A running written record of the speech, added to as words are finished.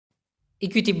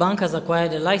Equity Bank has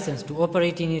acquired a license to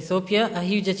operate in Ethiopia, a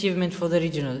huge achievement for the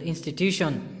regional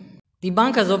institution. The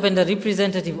bank has opened a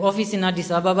representative office in Addis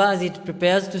Ababa as it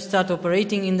prepares to start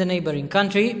operating in the neighboring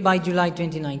country by July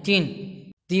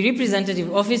 2019. The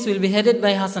representative office will be headed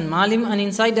by Hassan Malim, an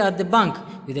insider at the bank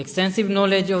with extensive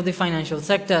knowledge of the financial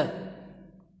sector.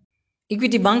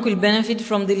 Equity Bank will benefit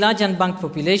from the large unbanked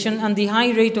population and the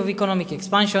high rate of economic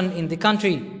expansion in the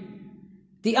country.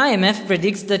 The IMF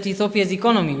predicts that Ethiopia's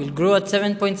economy will grow at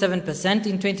 7.7%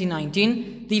 in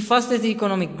 2019, the fastest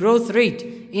economic growth rate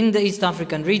in the East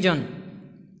African region.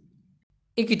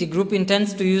 Equity Group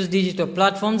intends to use digital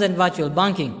platforms and virtual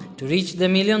banking to reach the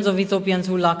millions of Ethiopians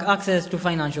who lack access to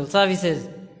financial services.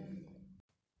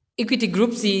 Equity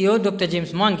Group CEO Dr.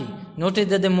 James Mwangi noted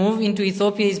that the move into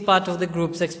Ethiopia is part of the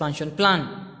group's expansion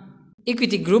plan.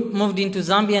 Equity Group moved into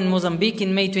Zambia and Mozambique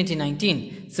in May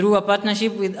 2019 through a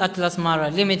partnership with Atlas Mara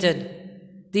Limited.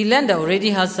 The lender already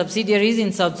has subsidiaries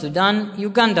in South Sudan,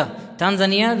 Uganda,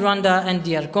 Tanzania, Rwanda and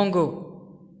DR Congo.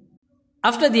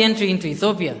 After the entry into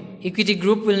Ethiopia, Equity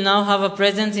Group will now have a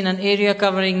presence in an area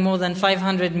covering more than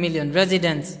 500 million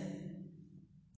residents.